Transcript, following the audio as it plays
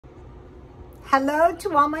Hello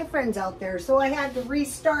to all my friends out there. So I had to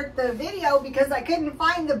restart the video because I couldn't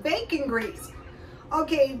find the bacon grease.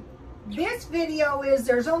 Okay, this video is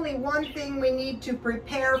there's only one thing we need to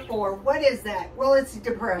prepare for. What is that? Well, it's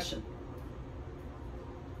depression.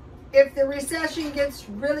 If the recession gets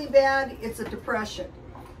really bad, it's a depression.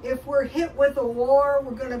 If we're hit with a war,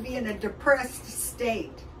 we're going to be in a depressed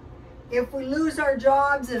state. If we lose our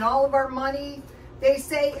jobs and all of our money, they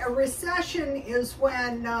say a recession is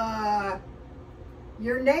when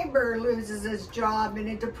your neighbor loses his job, and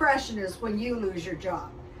a depression is when you lose your job.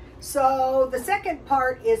 So the second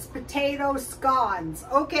part is potato scones.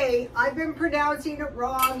 Okay, I've been pronouncing it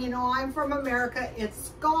wrong. You know, I'm from America. It's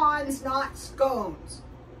scones, not scones.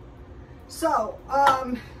 So,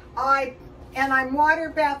 I'm water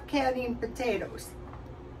bath canning potatoes.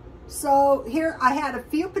 So here I had a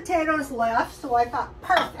few potatoes left, so I thought,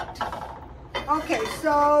 perfect. Okay,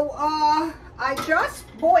 so I just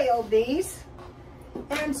boiled these.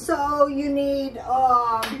 And so you need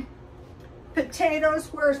potatoes.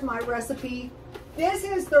 Where's my recipe? This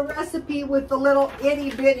is the recipe with the little itty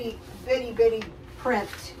bitty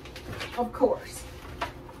print. Of course,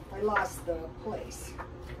 I lost the place.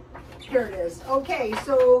 Here it is. Okay,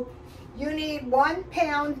 so you need 1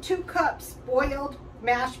 pound, 2 cups boiled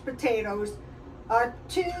mashed potatoes,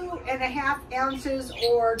 2½ ounces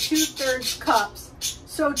or 2/3 cups.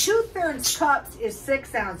 So 2/3 cups is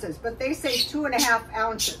 6 ounces, but they say 2½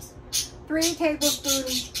 ounces. 3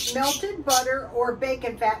 tablespoons melted butter or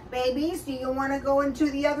bacon fat. Babies, do you want to go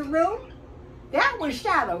into the other room? That was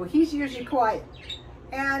Shadow. He's usually quiet.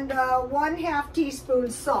 And 1/2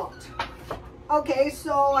 teaspoon salt. Okay,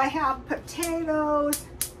 so I have potatoes.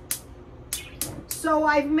 So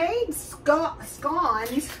I've made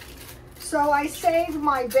scones. So I saved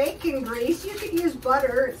my bacon grease. You could use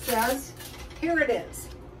butter, it says. Here it is.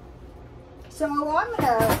 So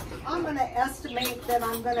I'm gonna estimate that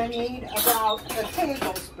I'm gonna need about a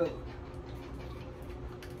tablespoon.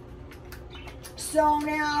 So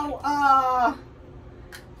now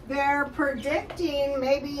they're predicting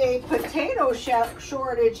maybe a potato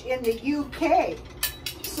shortage in the UK.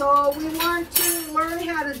 So we want to learn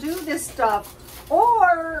how to do this stuff,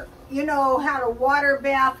 or you know, how to water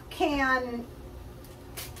bath can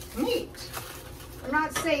meat. I'm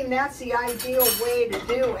not saying that's the ideal way to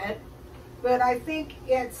do it, but I think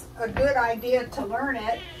it's a good idea to learn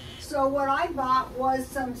it. So what I bought was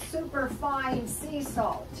some super fine sea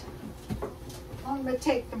salt. I'm going to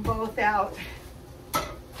take them both out.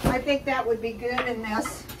 I think that would be good in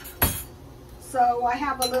this. So I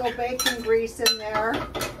have a little bacon grease in there,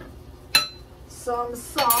 some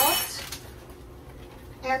salt,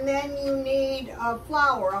 and then you need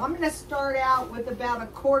flour. I'm going to start out with about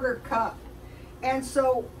 1/4 cup. And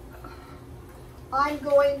so I'm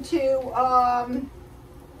going to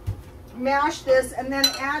mash this and then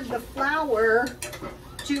add the flour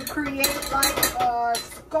to create like a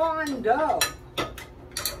scone dough.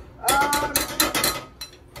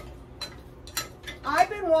 I've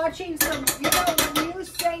been watching some, you know, when you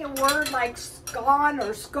say a word like scone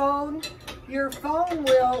or scone, your phone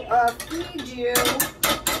will feed you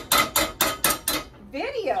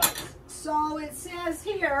videos. So it says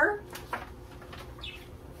here,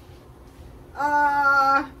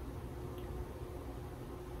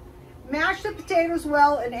 mash the potatoes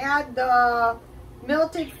well and add the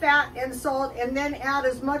melted fat and salt, and then add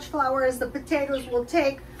as much flour as the potatoes will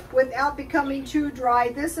take without becoming too dry.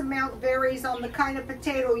 This amount varies on the kind of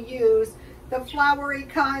potato used. The floury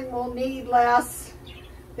kind will need less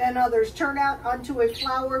than others. Turn out onto a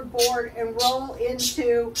floured board and roll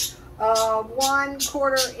into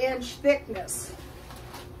 1/4 inch thickness.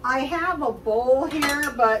 I have a bowl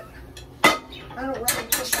here, but I don't really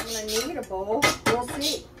think I'm going to need a bowl. We'll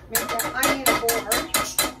see. Maybe I need a bowl.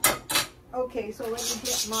 Okay, so let me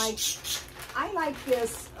get my, I like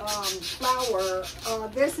this flour.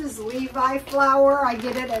 This is Levi flour. I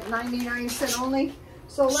get it at 99¢ only.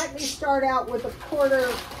 So let me start out with a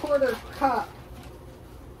quarter cup.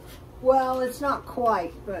 Well, it's not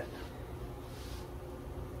quite, but.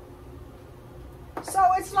 So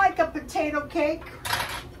it's like a potato cake.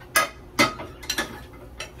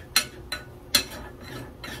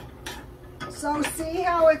 So see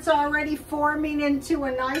how it's already forming into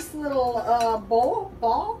a nice little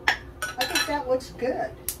ball? I think that looks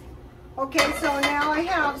good. Okay, so now I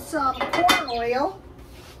have some corn oil.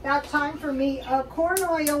 About time for me. Corn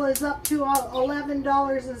oil is up to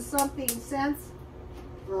 $11 and something cents.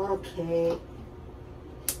 Okay.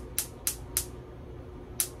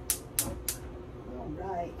 All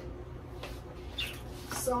right.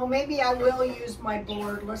 So maybe I will use my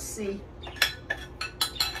board. Let's see.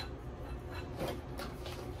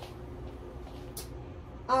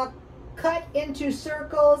 cut into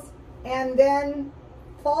circles and then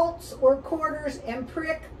faults or quarters and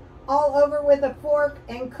prick all over with a fork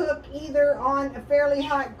and cook either on a fairly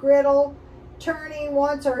hot griddle, turning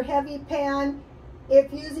once, or heavy pan.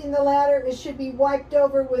 If using the latter, it should be wiped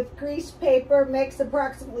over with grease paper. Makes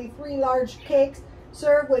approximately 3 large cakes.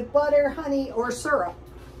 Serve with butter, honey, or syrup.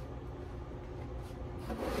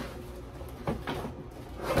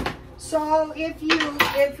 So if you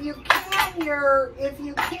can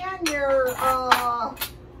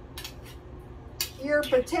your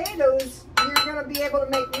potatoes, you're going to be able to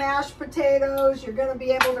make mashed potatoes. You're going to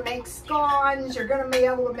be able to make scones. You're going to be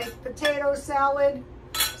able to make potato salad.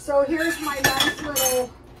 So here's my nice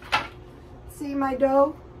little, see my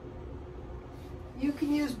dough? You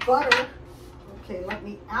can use butter. Okay,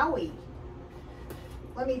 owie.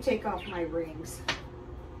 Let me take off my rings.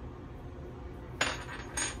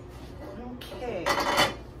 Okay.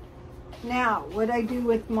 Now, what I do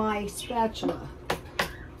with my spatula?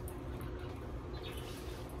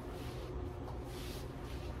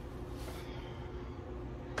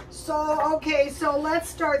 So let's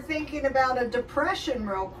start thinking about a depression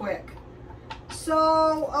real quick.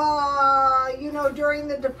 So, you know, during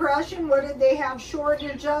the Depression, what did they have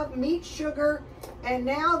shortage of? Meat, sugar, and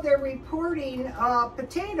now they're reporting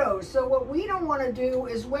potatoes. So what we don't want to do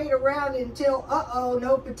is wait around until,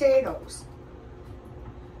 no potatoes.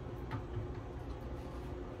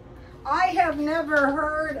 I have never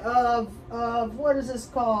heard of what is this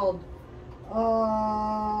called?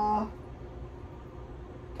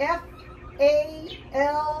 F-A-L-S.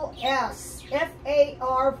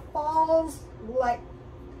 F-A-R, falls, like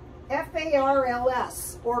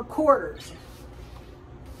F-A-R-L-S, or quarters.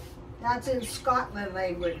 That's in Scotland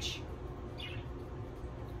language.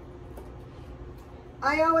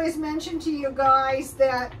 I always mention to you guys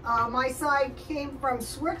that my side came from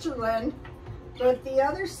Switzerland, but the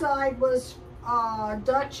other side was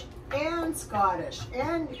Dutch and Scottish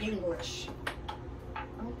and English.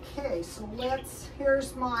 Okay, so here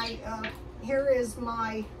is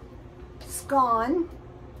my scone.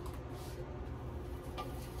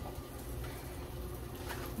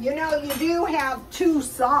 You know, you do have 2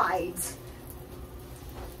 sides.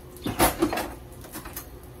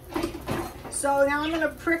 So now I'm going to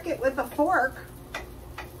prick it with a fork.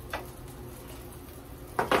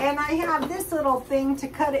 And I have this little thing to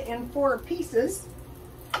cut it in 4 pieces.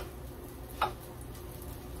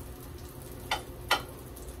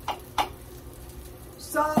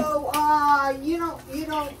 So,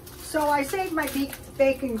 so I saved my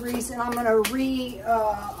bacon grease, and I'm gonna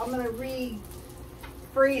re-freeze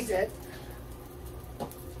it,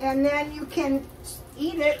 and then you can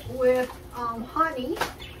eat it with honey,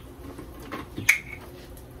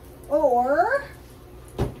 or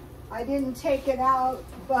I didn't take it out,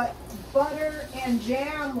 but butter and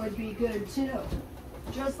jam would be good too,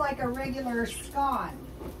 just like a regular scone.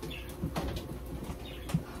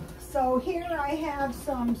 So here I have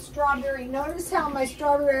some strawberry. Notice how my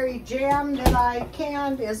strawberry jam that I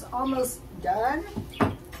canned is almost done.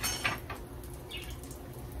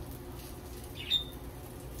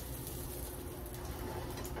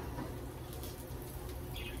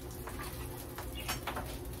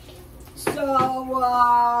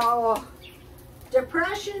 So,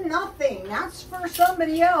 depression, nothing. That's for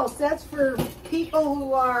somebody else. That's for people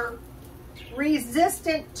who are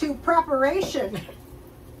resistant to preparation.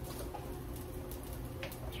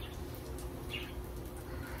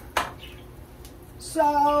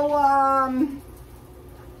 So,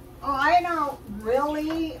 I don't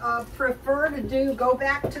really prefer to go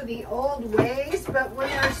back to the old ways, but when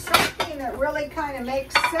there's something that really kind of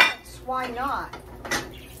makes sense, why not?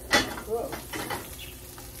 Whoa.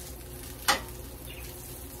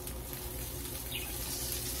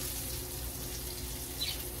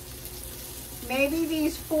 Maybe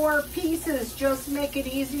these 4 pieces just make it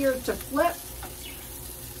easier to flip.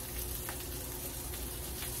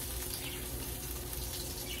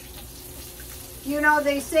 You know,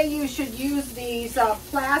 they say you should use these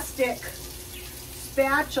plastic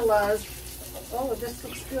spatulas. Oh, this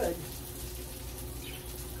looks good.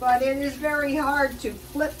 But it is very hard to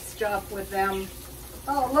flip stuff with them.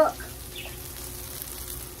 Oh, look.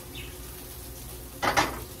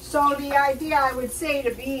 So the idea, I would say,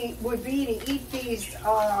 would be to eat these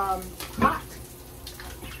hot.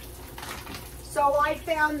 So I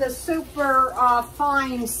found the super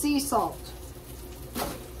fine sea salt.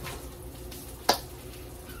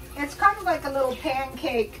 It's kind of like a little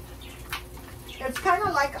pancake. It's kind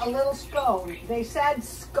of like a little scone. They said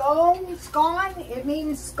scone, it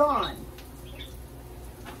means scone.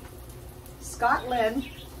 Scotland.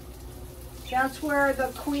 That's where the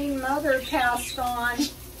Queen Mother passed on.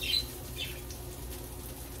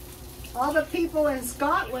 All the people in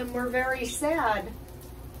Scotland were very sad.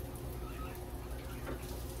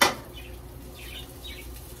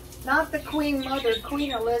 Not the Queen Mother,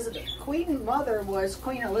 Queen Elizabeth. Queen Mother was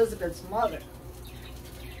Queen Elizabeth's mother.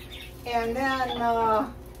 And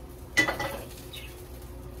then,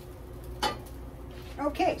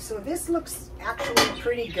 okay, so this looks actually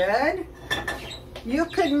pretty good. You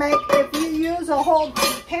could make, if you use a whole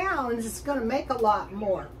 2 pounds, it's going to make a lot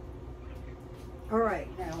more. All right,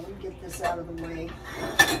 now let me get this out of the way.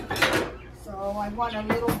 So I want a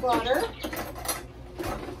little butter.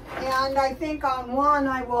 And I think on one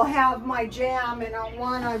I will have my jam, and on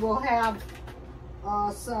one I will have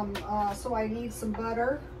so I need some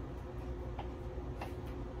butter.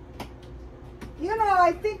 You know,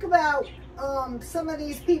 I think about some of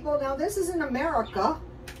these people. Now, this is in America,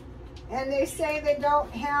 and they say they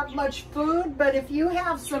don't have much food, but if you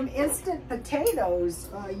have some instant potatoes,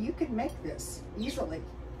 you can make this easily.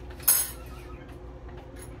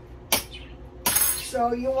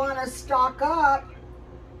 So you want to stock up,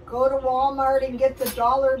 go to Walmart and get the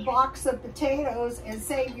 $1 box of potatoes and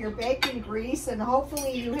save your bacon grease, and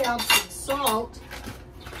hopefully you have some salt.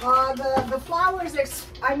 The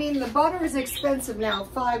the butter is expensive now,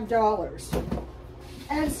 $5.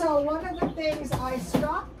 And so one of the things I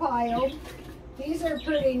stockpiled, these are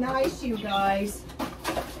pretty nice, you guys.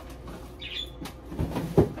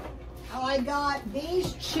 I got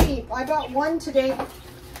these cheap. I got one today.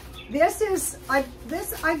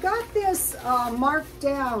 I got this marked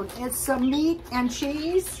down. It's some meat and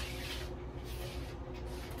cheese.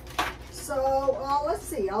 So let's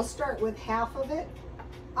see, I'll start with half of it.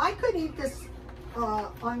 I could eat this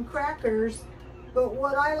on crackers, but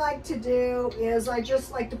what I like to do is I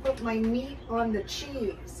just like to put my meat on the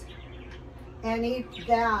cheese and eat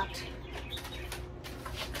that.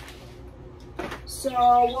 So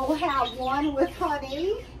we'll have one with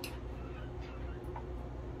honey.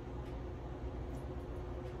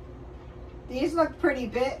 These look pretty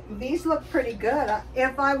big. These look pretty good.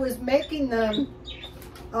 If I was making them,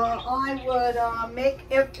 I would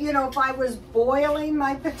if I was boiling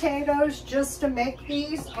my potatoes just to make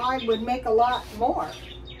these, I would make a lot more.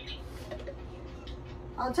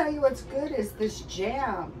 I'll tell you what's good is this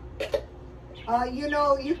jam. You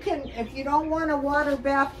know, you can, if you don't want a water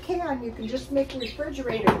bath can, you can just make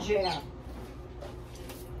refrigerator jam.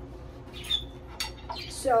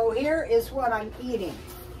 So here is what I'm eating.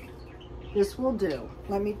 This will do.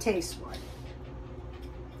 Let me taste one.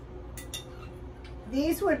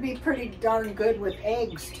 These would be pretty darn good with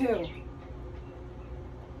eggs too.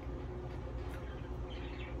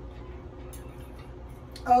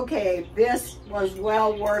 Okay, this was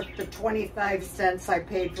well worth the 25 cents I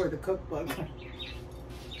paid for the cookbook.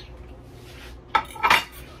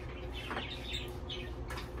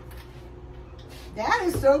 That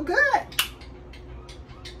is so good.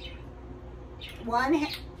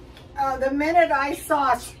 The minute I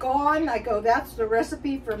saw scone, I go, that's the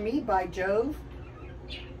recipe for me, by Jove.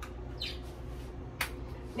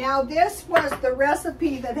 Now this was the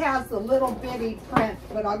recipe that has the little bitty print,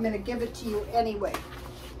 but I'm going to give it to you anyway.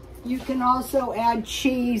 You can also add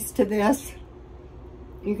cheese to this.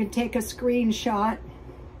 You can take a screenshot.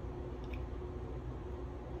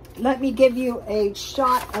 Let me give you a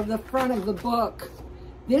shot of the front of the book.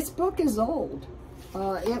 This book is old.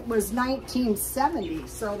 It was 1970,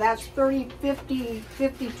 so that's 30, 50,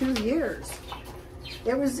 52 years.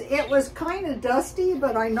 It was kind of dusty,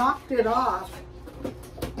 but I knocked it off.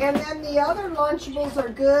 And then the other Lunchables are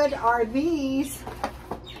good, are these.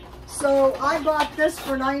 So I bought this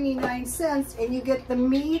for 99 cents, and you get the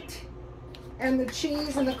meat and the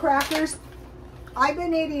cheese and the crackers. I've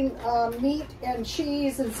been eating meat and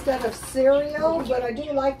cheese instead of cereal, but I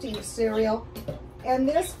do like to eat cereal. And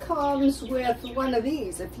this comes with one of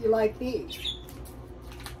these, if you like these.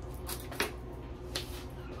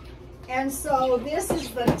 And so this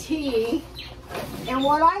is the tea. And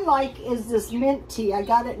what I like is this mint tea. I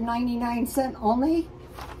got it 99 cents only.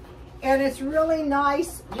 And it's really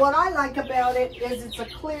nice. What I like about it is it's a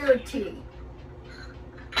clear tea.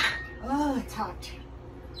 Oh, it's hot.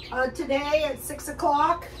 Today at 6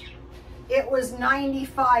 o'clock, it was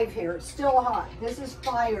 95 here. It's still hot. This is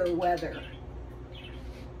fire weather.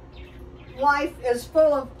 Life is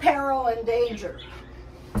full of peril and danger.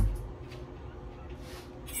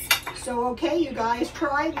 So, okay, you guys,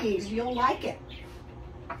 try these. You'll like it.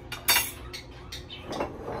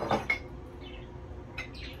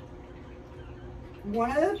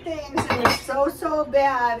 One of the things that was so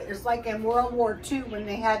bad is like in World War II when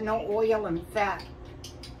they had no oil and fat.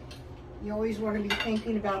 You always want to be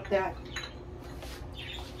thinking about that.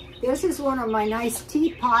 This is one of my nice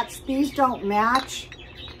teapots. These don't match,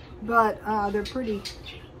 but they're pretty.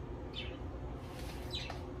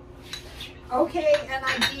 Okay, and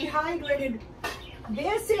I dehydrated.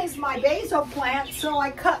 This is my basil plant, so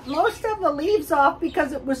I cut most of the leaves off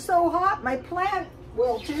because it was so hot, my plant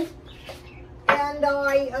wilted. And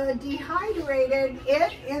I dehydrated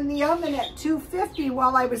it in the oven at 250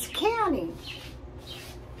 while I was canning.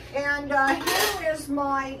 And here is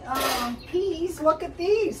my peas. Look at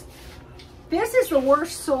these. This is the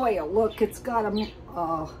worst soil. Look, it's got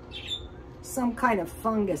some kind of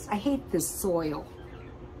fungus. I hate this soil.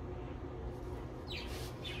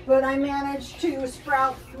 But I managed to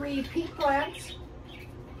sprout 3 pea plants.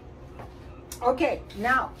 Okay,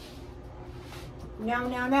 now.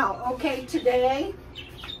 Okay, today.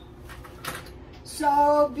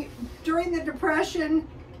 So during the Depression,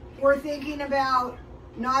 we're thinking about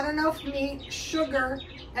not enough meat, sugar,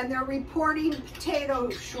 and they're reporting potato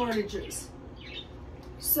shortages.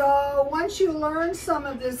 So once you learn some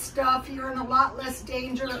of this stuff, you're in a lot less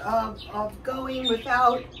danger of going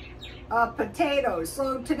without potatoes.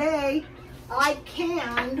 So today I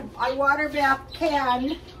water bath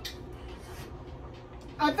canned,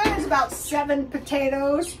 I think it's about 7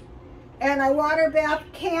 potatoes, and I water bath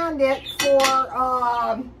canned it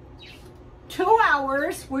for 2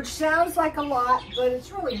 hours, which sounds like a lot, but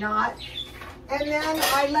it's really not. And then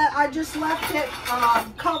I just left it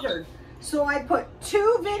covered. So I put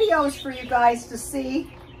 2 videos for you guys to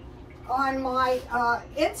see on my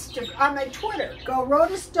on my Twitter. Go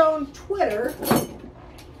Rhoda Stone Twitter.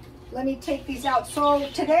 Let me take these out. So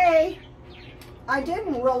today, I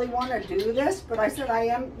didn't really want to do this, but I said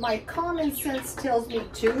my common sense tells me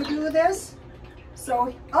to do this.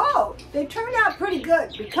 So, oh, they turned out pretty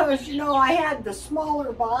good because, you know, I had the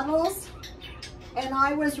smaller bottles and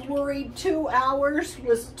I was worried 2 hours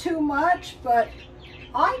was too much, but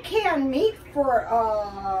I can meat for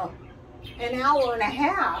an hour and a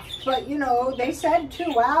half, but you know, they said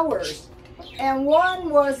 2 hours. And one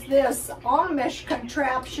was this Amish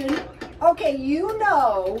contraption. Okay, you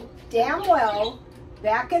know damn well,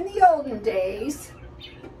 back in the olden days,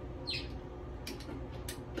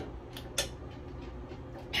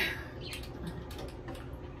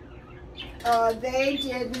 they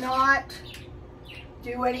did not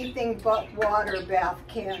do anything but water bath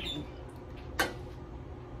canning.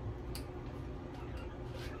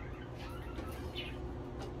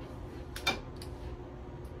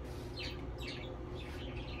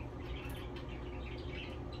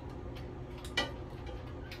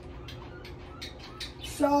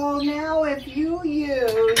 So now if you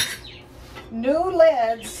use new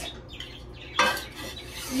lids,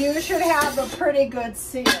 you should have a pretty good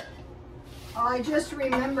seal. I just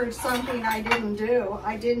remembered something I didn't do.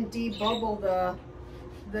 I didn't debubble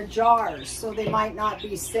the jars, so they might not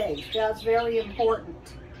be safe. That's very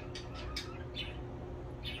important.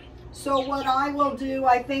 So what I will do,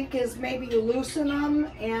 I think, is maybe loosen them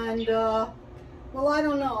and, well, I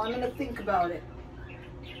don't know. I'm going to think about it.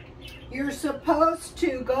 You're supposed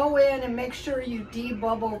to go in and make sure you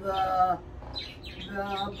debubble the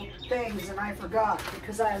things, and I forgot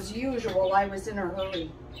because as usual, I was in a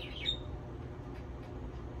hurry.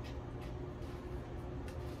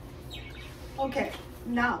 Okay,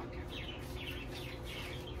 now,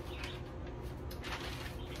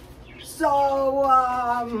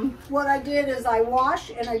 so what I did is I washed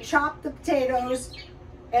and I chopped the potatoes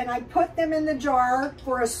and I put them in the jar.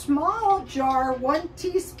 For a small jar, 1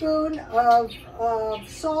 teaspoon of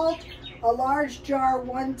salt, a large jar,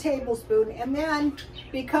 1 tablespoon, and then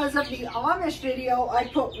because of the Amish video, I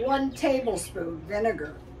put 1 tablespoon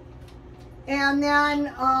vinegar. And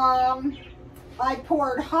then I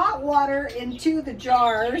poured hot water into the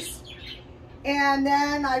jars, and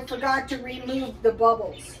then I forgot to remove the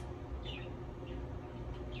bubbles.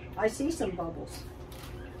 I see some bubbles.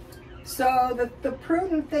 So the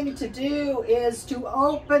prudent thing to do is to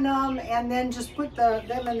open them and then just put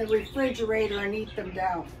them in the refrigerator and eat them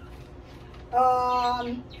down.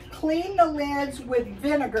 Clean the lids with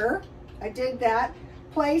vinegar. I did that.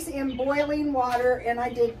 Place in boiling water, and I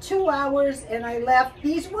did 2 hours, and I left.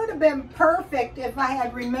 These would have been perfect if I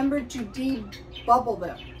had remembered to debubble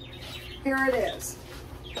them. Here it is.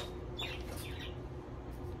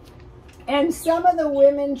 And some of the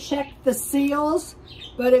women check the seals,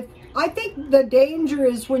 but I think the danger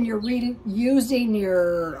is when you're reusing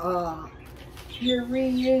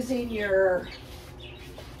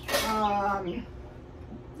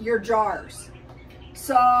your jars.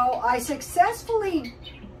 So I successfully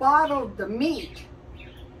bottled the meat,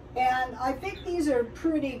 and I think these are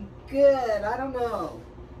pretty good. I don't know.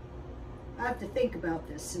 I have to think about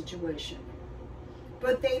this situation.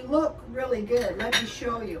 but they look really good. Let me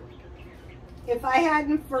show you. If I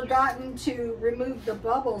hadn't forgotten to remove the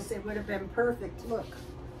bubbles, it would have been perfect. Look.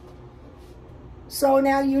 So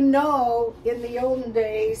now you know, in the olden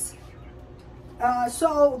days,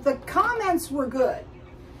 so the comments were good.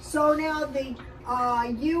 So now the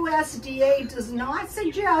USDA does not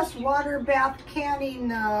suggest water bath canning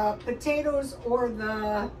potatoes or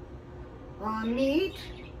the meat,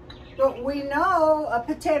 but we know a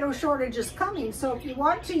potato shortage is coming. So if you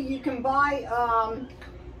want to, you can buy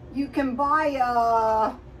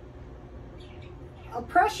a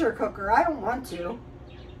pressure cooker. I don't want to.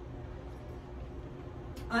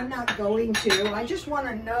 I'm not going to. I just want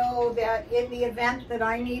to know that in the event that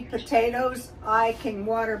I need potatoes, I can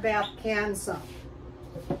water bath can some.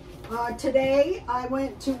 Today I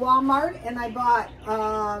went to Walmart and I bought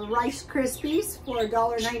Rice Krispies for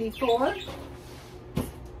 $1.94.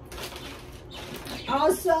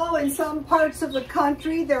 Also, in some parts of the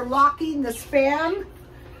country, they're locking the Spam.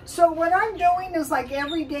 So what I'm doing is, like,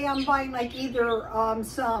 every day I'm buying, like, either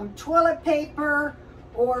some toilet paper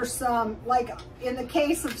or some, like in the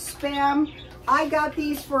case of Spam, I got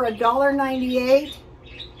these for $1.98,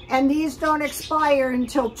 and these don't expire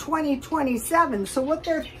until 2027. So what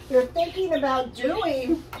they're thinking about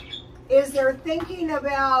doing is they're thinking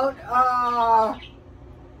about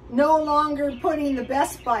no longer putting the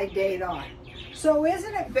Best By date on. So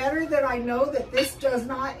isn't it better that I know that this does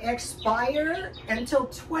not expire until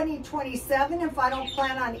 2027 if I don't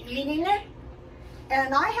plan on eating it?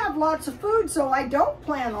 And I have lots of food, so I don't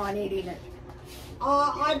plan on eating it.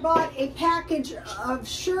 I bought a package of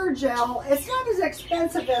Sure Gel. It's not as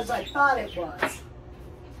expensive as I thought it was.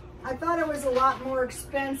 I thought it was a lot more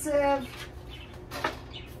expensive.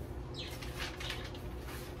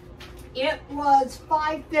 It was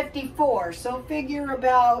 $5.54, so figure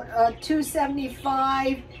about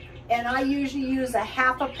 $2.75, and I usually use a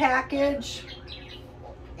half a package,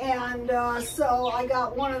 and so I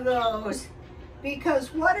got one of those.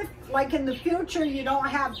 Because what if, like, in the future you don't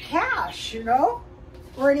have cash, you know,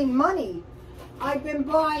 or any money? I've been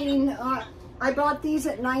buying, I bought these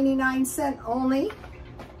at 99 cents only,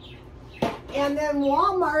 and then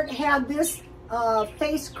Walmart had this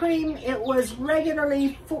face cream. It was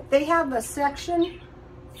regularly, they have a section,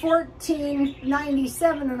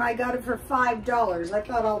 $14.97, and I got it for $5. I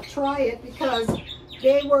thought I'll try it because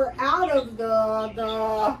they were out of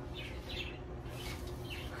the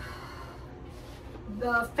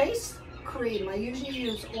face cream. I usually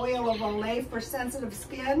use oil of Olay for sensitive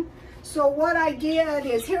skin. So what I did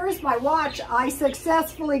is, here is my watch. I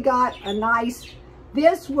successfully got a nice,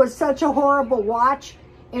 this was such a horrible watch.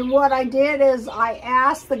 And what I did is I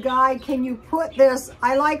asked the guy, can you put this,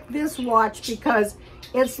 I like this watch because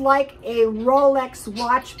it's like a Rolex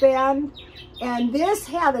watch band. And this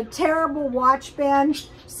had a terrible watch band.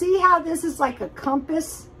 See how this is like a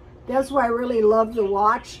compass? That's why I really love the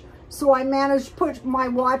watch. So I managed to put my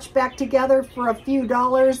watch back together for a few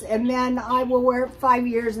dollars, and then I will wear it 5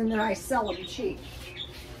 years, and then I sell them cheap.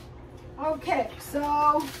 Okay,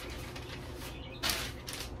 so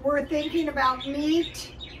we're thinking about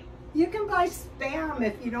meat. You can buy Spam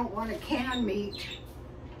if you don't want to can meat.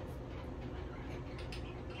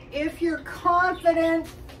 If you're confident,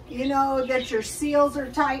 you know, that your seals are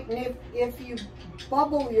tight, and if you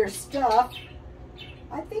bubble your stuff,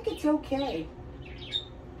 I think it's okay.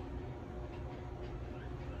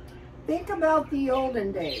 Think about the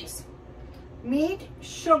olden days. Meat,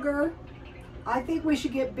 sugar, I think we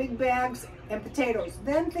should get big bags, and potatoes.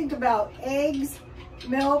 Then think about eggs,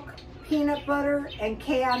 milk, peanut butter, and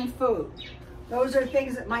canned food. Those are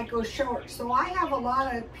things that might go short. So I have a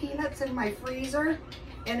lot of peanuts in my freezer,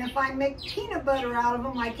 and if I make peanut butter out of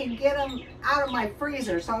them, I can get them out of my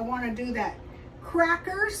freezer. So I want to do that.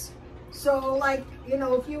 Crackers. So, like, you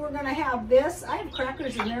know, if you were going to have this, I have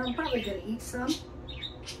crackers in there. I'm probably going to eat some.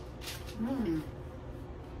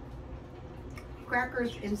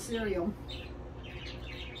 Crackers and cereal.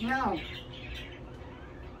 Now,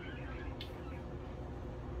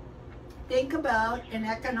 think about an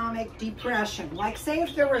economic depression. Like, say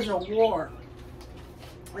if there was a war,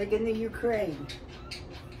 like in the Ukraine,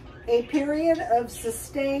 a period of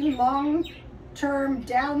sustained long-term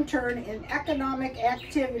downturn in economic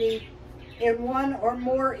activity in one or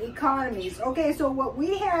more economies. Okay, so what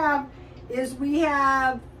we have is we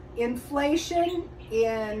have inflation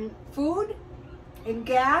in food, in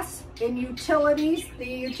gas, in utilities. The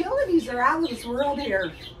utilities are out of this world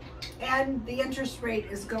here, and the interest rate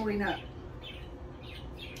is going up.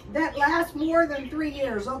 That lasts more than 3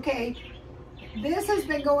 years. Okay, this has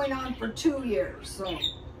been going on for 2 years. So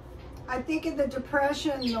I think in the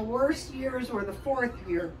Depression, the worst years were the 4th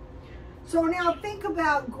year. So now think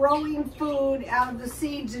about growing food out of the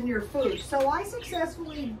seeds in your food. So I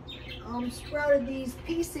successfully sprouted these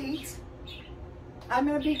pea seeds. I'm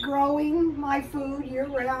going to be growing my food year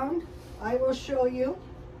round. I will show you.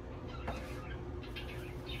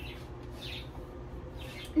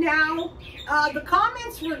 Now, the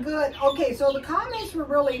comments were good. Okay, so the comments were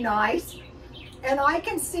really nice. And I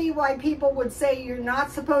can see why people would say you're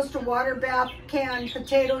not supposed to water bath canned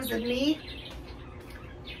potatoes and meat.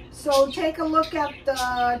 So take a look at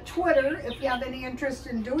the Twitter if you have any interest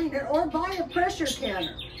in doing it, or buy a pressure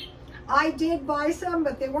canner. I did buy some,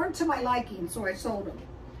 but they weren't to my liking, so I sold them.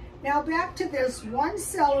 Now back to this: 1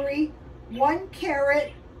 celery, 1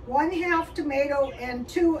 carrot, 1/2 tomato, and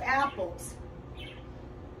 2 apples.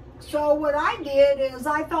 So what I did is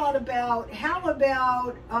I thought about, how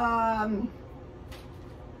about,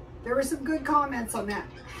 there were some good comments on that.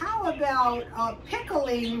 How about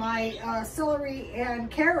pickling my celery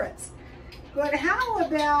and carrots? But how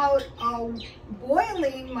about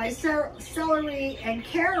boiling my celery and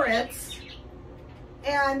carrots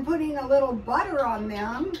and putting a little butter on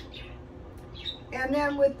them? And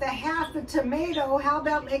then with the 1/2 tomato, how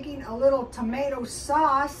about making a little tomato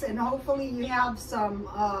sauce, and hopefully you have some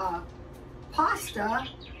pasta.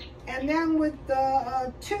 And then with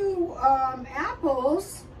the 2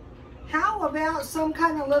 apples, how about some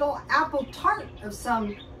kind of little apple tart of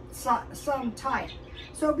some type?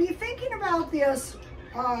 So be thinking about this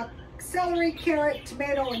celery, carrot,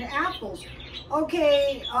 tomato, and apples.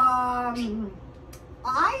 Okay,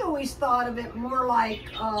 I always thought of it more like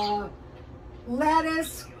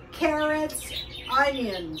lettuce, carrots,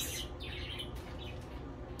 onions.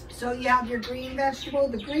 So you have your green vegetable.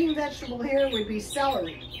 The green vegetable here would be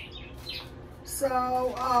celery.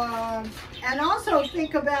 So, and also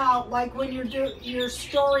think about, like, when you're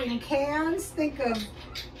storing cans, think of,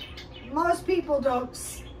 most people don't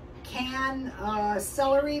can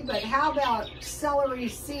celery, but how about celery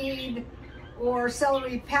seed or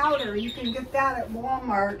celery powder? You can get that at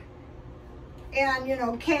Walmart. And, you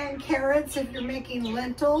know, canned carrots if you're making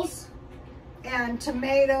lentils, and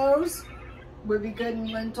tomatoes would be good in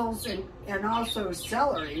lentils, and also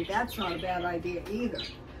celery. That's not a bad idea either.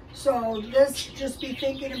 So this, just be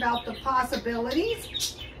thinking about the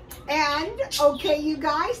possibilities. And, okay, you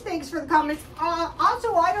guys, thanks for the comments.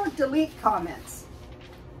 Also, I don't delete comments.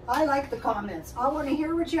 I like the comments. I want to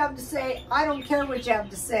hear what you have to say. I don't care what you have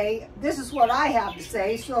to say. This is what I have to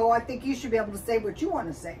say, so I think you should be able to say what you want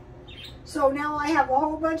to say. So now I have a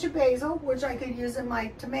whole bunch of basil, which I could use in my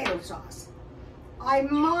tomato sauce.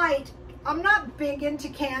 I'm not big into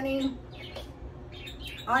canning.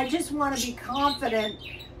 I just want to be confident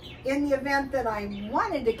in the event that I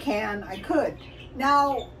wanted to can, I could.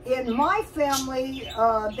 Now, in my family,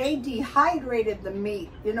 they dehydrated the meat.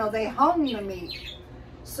 You know, they hung the meat.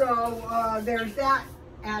 So there's that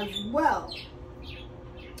as well.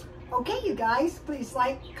 Okay, you guys, please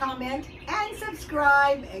like, comment, and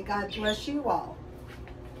subscribe, and God bless you all.